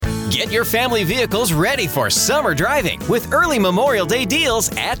Get your family vehicles ready for summer driving with early Memorial Day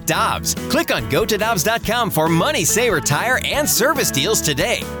deals at Dobbs. Click on GoToDobbs.com for money saver tire and service deals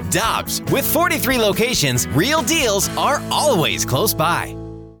today. Dobbs, with 43 locations, real deals are always close by.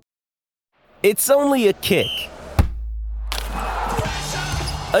 It's only a kick,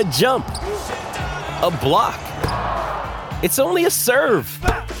 a jump, a block. It's only a serve.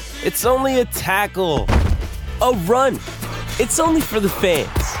 It's only a tackle, a run. It's only for the fans.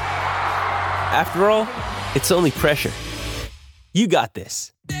 After all, it's only pressure. You got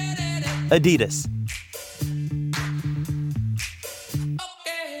this. Adidas.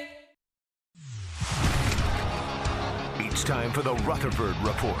 It's time for the Rutherford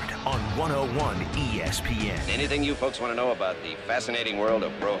Report on 101 ESPN. Anything you folks want to know about the fascinating world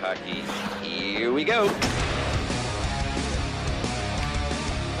of pro hockey, here we go.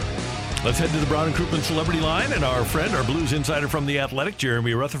 Let's head to the Brown and Crouppen Celebrity Line, and our friend, our Blues insider from The Athletic,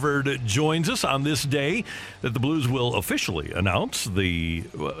 Jeremy Rutherford, joins us on this day that the Blues will officially announce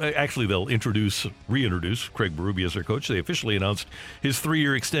actually they'll reintroduce Craig Berube as their coach. They officially announced his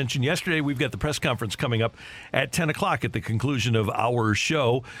 3-year extension yesterday. We've got the press conference coming up at 10 o'clock at the conclusion of our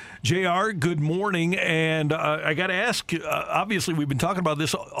show. JR, good morning, and I got to ask, obviously we've been talking about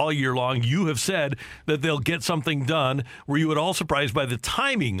this all year long. You have said that they'll get something done. Were you at all surprised by the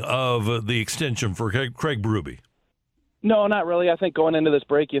timing of the extension for Craig Berube? No, not really. I think going into this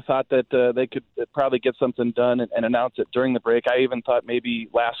break, you thought that they could probably get something done and announce it during the break. I even thought maybe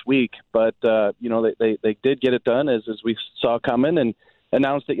last week, but they did get it done as we saw coming and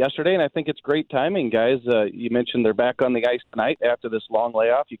announced it yesterday. And I think it's great timing, guys. You mentioned they're back on the ice tonight after this long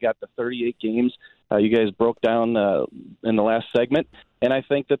layoff. You got the 38 games you guys broke down in the last segment. And I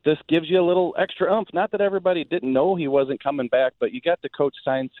think that this gives you a little extra oomph. Not that everybody didn't know he wasn't coming back, but you got the coach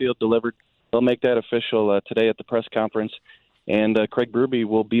signed, sealed, delivered. They'll make that official today at the press conference. And Craig Berube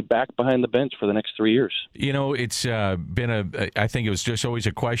will be back behind the bench for the next 3 years. You know, it's been I think it was just always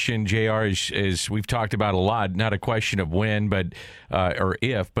a question, JR, as we've talked about a lot, not a question of when, but or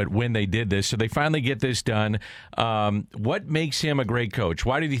if, but when they did this. So they finally get this done. What makes him a great coach?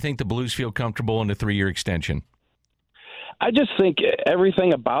 Why did you think the Blues feel comfortable in a 3-year extension? I just think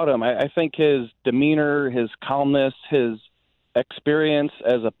everything about him. I think his demeanor, his calmness, his experience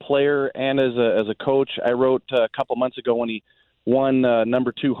as a player and as a coach. I wrote a couple months ago when he won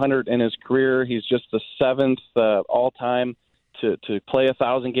number 200 in his career. He's just the 7th all-time to play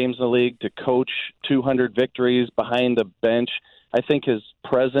 1,000 games in the league, to coach 200 victories behind the bench. I think his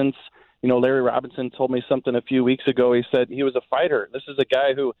presence, Larry Robinson told me something a few weeks ago. He said he was a fighter. This is a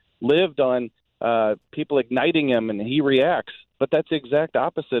guy who lived on people igniting him, and he reacts. But that's the exact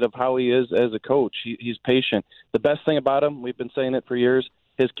opposite of how he is as a coach. He's patient. The best thing about him, we've been saying it for years,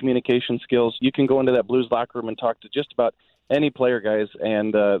 his communication skills. You can go into that Blues locker room and talk to just about any player, guys,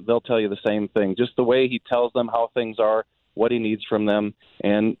 and they'll tell you the same thing. Just the way he tells them how things are, what he needs from them,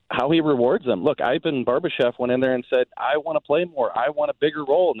 and how he rewards them. Look, Ivan Barbashev went in there and said, I want to play more. I want a bigger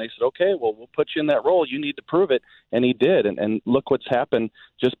role. And they said, okay, well, we'll put you in that role. You need to prove it. And he did. And look what's happened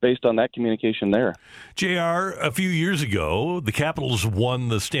just based on that communication there. JR, a few years ago, the Capitals won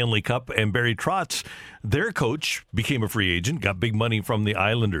the Stanley Cup, and Barry Trotz, their coach, became a free agent, got big money from the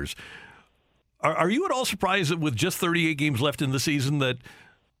Islanders. Are you at all surprised that with just 38 games left in the season that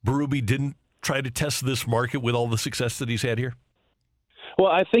Berube didn't try to test this market with all the success that he's had here?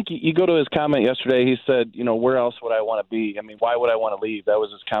 Well, I think you go to his comment yesterday. He said, where else would I want to be? I mean, why would I want to leave? That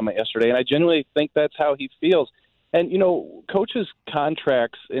was his comment yesterday. And I genuinely think that's how he feels. And, coaches'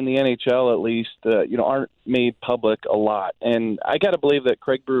 contracts in the NHL, at least, aren't made public a lot. And I got to believe that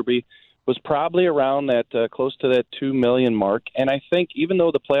Craig Berube was probably around that close to that $2 million mark. And I think even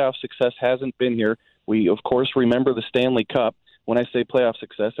though the playoff success hasn't been here, we, of course, remember the Stanley Cup. When I say playoff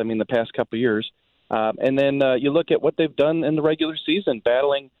success, I mean the past couple of years. And then you look at what they've done in the regular season,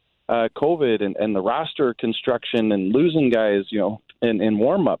 battling COVID and the roster construction and losing guys, in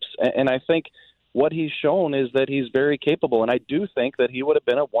warm-ups. And I think what he's shown is that he's very capable. And I do think that he would have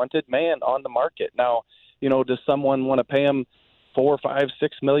been a wanted man on the market. Now, does someone want to pay him $4, $5, $6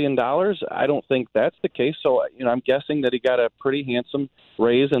 million? I don't think that's the case. So, I'm guessing that he got a pretty handsome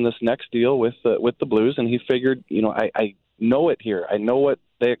raise in this next deal with the Blues. And he figured, I know it here. I know what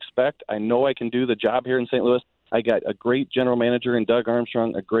they expect. I know I can do the job here in St. Louis. I got a great general manager in Doug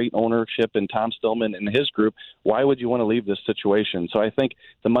Armstrong, a great ownership in Tom Stillman and his group. Why would you want to leave this situation? So I think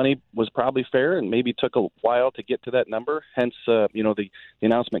the money was probably fair and maybe took a while to get to that number. Hence, the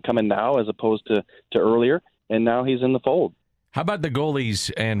announcement coming now as opposed to earlier. And now he's in the fold. How about the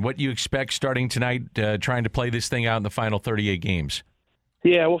goalies and what you expect starting tonight, trying to play this thing out in the final 38 games?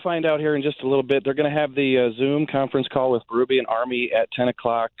 Yeah, we'll find out here in just a little bit. They're going to have the Zoom conference call with Berube and Army at 10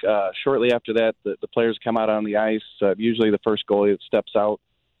 o'clock. Shortly after that, the players come out on the ice. Usually the first goalie that steps out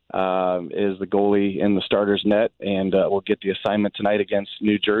is the goalie in the starter's net, and we'll get the assignment tonight against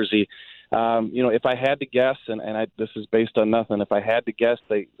New Jersey. If I had to guess, and this is based on nothing, if I had to guess,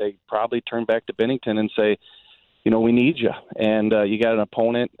 they probably turn back to Binnington and say, we need you. And you got an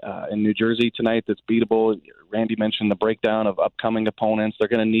opponent in New Jersey tonight that's beatable. Randy mentioned the breakdown of upcoming opponents. They're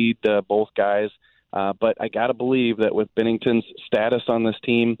going to need both guys. But I got to believe that with Binnington's status on this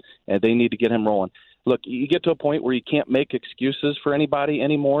team, they need to get him rolling. Look, you get to a point where you can't make excuses for anybody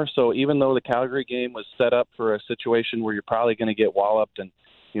anymore. So even though the Calgary game was set up for a situation where you're probably going to get walloped and,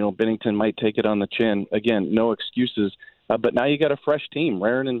 Binnington might take it on the chin, again, no excuses. But now you got a fresh team,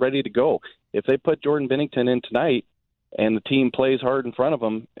 raring and ready to go. If they put Jordan Binnington in tonight and the team plays hard in front of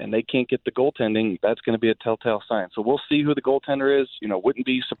them and they can't get the goaltending, that's going to be a telltale sign. So we'll see who the goaltender is. Wouldn't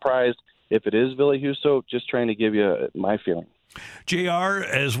be surprised if it is Ville Husso, just trying to give you my feeling. JR,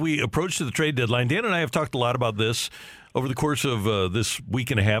 as we approach the trade deadline, Dan and I have talked a lot about this over the course of this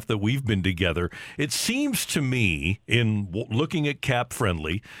week and a half that we've been together. It seems to me, in looking at Cap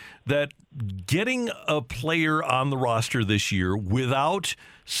Friendly, that getting a player on the roster this year without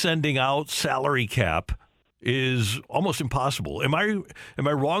sending out salary cap is almost impossible. Am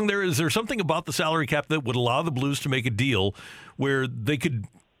I wrong there? Is there something about the salary cap that would allow the Blues to make a deal where they could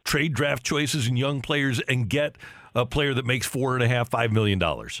trade draft choices and young players and get a player that makes $4.5-5 million?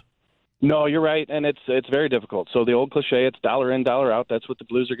 No, you're right, and it's very difficult. So the old cliche, it's dollar in, dollar out. That's what the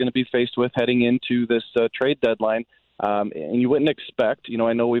Blues are going to be faced with heading into this trade deadline. And you wouldn't expect,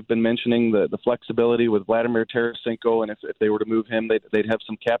 I know we've been mentioning the flexibility with Vladimir Tarasenko, and if they were to move him, they'd have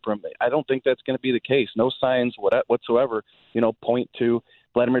some cap room. I don't think that's going to be the case. No signs whatsoever, point to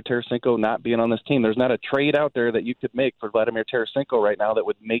Vladimir Tarasenko not being on this team. There's not a trade out there that you could make for Vladimir Tarasenko right now that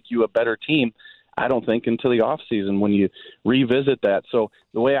would make you a better team, I don't think, until the offseason when you revisit that. So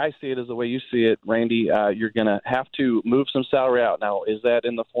the way I see it is the way you see it, Randy. You're going to have to move some salary out. Now, is that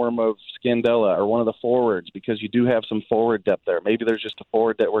in the form of Scandella or one of the forwards? Because you do have some forward depth there. Maybe there's just a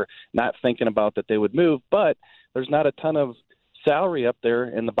forward that we're not thinking about that they would move, but there's not a ton of salary up there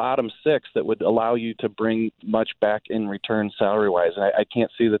in the bottom six that would allow you to bring much back in return salary-wise. And I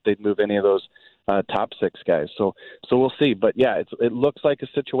can't see that they'd move any of those top six guys. So we'll see. But, yeah, it looks like a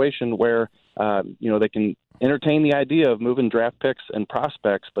situation where, they can entertain the idea of moving draft picks and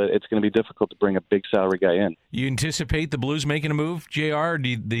prospects, but it's going to be difficult to bring a big salary guy in. You anticipate the Blues making a move, JR, or do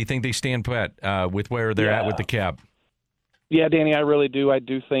you think they stand pat with where they're at with the cap? Yeah, Danny, I really do. I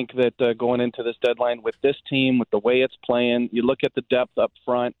do think that going into this deadline with this team, with the way it's playing, you look at the depth up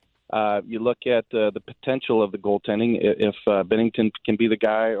front, you look at the potential of the goaltending, if Binnington can be the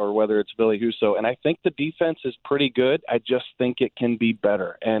guy or whether it's Ville Husso. And I think the defense is pretty good. I just think it can be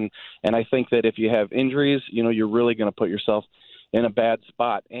better. And I think that if you have injuries, you're really going to put yourself in a bad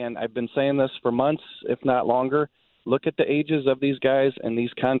spot. And I've been saying this for months, if not longer. Look at the ages of these guys and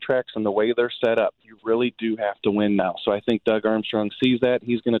these contracts and the way they're set up. You really do have to win now. So I think Doug Armstrong sees that.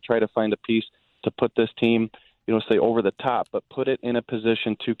 He's going to try to find a piece to put this team, say over the top, but put it in a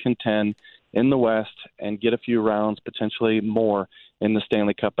position to contend in the West and get a few rounds, potentially more in the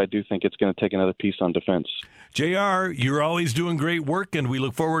Stanley Cup. I do think it's going to take another piece on defense. JR, you're always doing great work, and we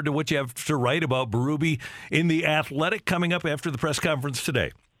look forward to what you have to write about Berube in The Athletic coming up after the press conference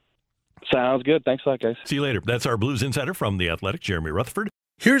today. Sounds good. Thanks a lot, guys. See you later. That's our Blues Insider from The Athletic, Jeremy Rutherford.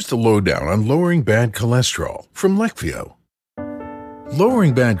 Here's the lowdown on lowering bad cholesterol from Leqvio.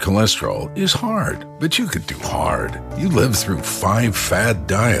 Lowering bad cholesterol is hard, but you could do hard. You lived through 5 fad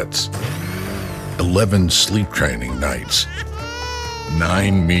diets, 11 sleep training nights,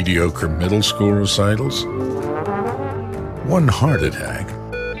 9 mediocre middle school recitals, 1 heart attack.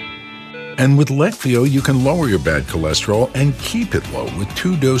 And with Leqvio, you can lower your bad cholesterol and keep it low with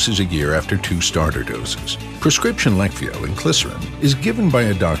 2 doses a year after 2 starter doses. Prescription Leqvio and Glycerin is given by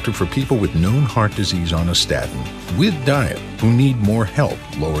a doctor for people with known heart disease on a statin with diet who need more help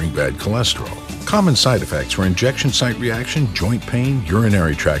lowering bad cholesterol. Common side effects are injection site reaction, joint pain,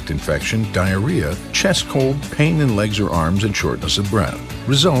 urinary tract infection, diarrhea, chest cold, pain in legs or arms, and shortness of breath.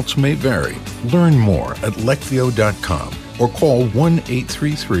 Results may vary. Learn more at Leqvio.com. or call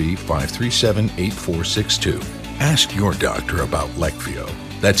 1-833-537-8462. Ask your doctor about Leqvio.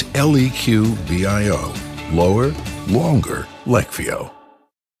 That's Leqvio. Lower, longer, Leqvio.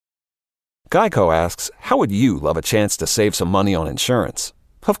 Geico asks, how would you love a chance to save some money on insurance?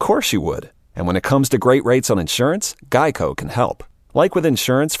 Of course you would. And when it comes to great rates on insurance, Geico can help. Like with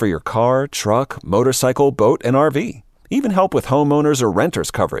insurance for your car, truck, motorcycle, boat, and RV. Even help with homeowners or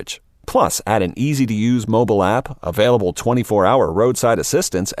renters coverage. Plus, add an easy-to-use mobile app, available 24-hour roadside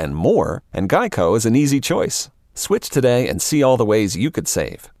assistance, and more, and Geico is an easy choice. Switch today and see all the ways you could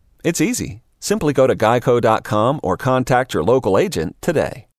save. It's easy. Simply go to geico.com or contact your local agent today.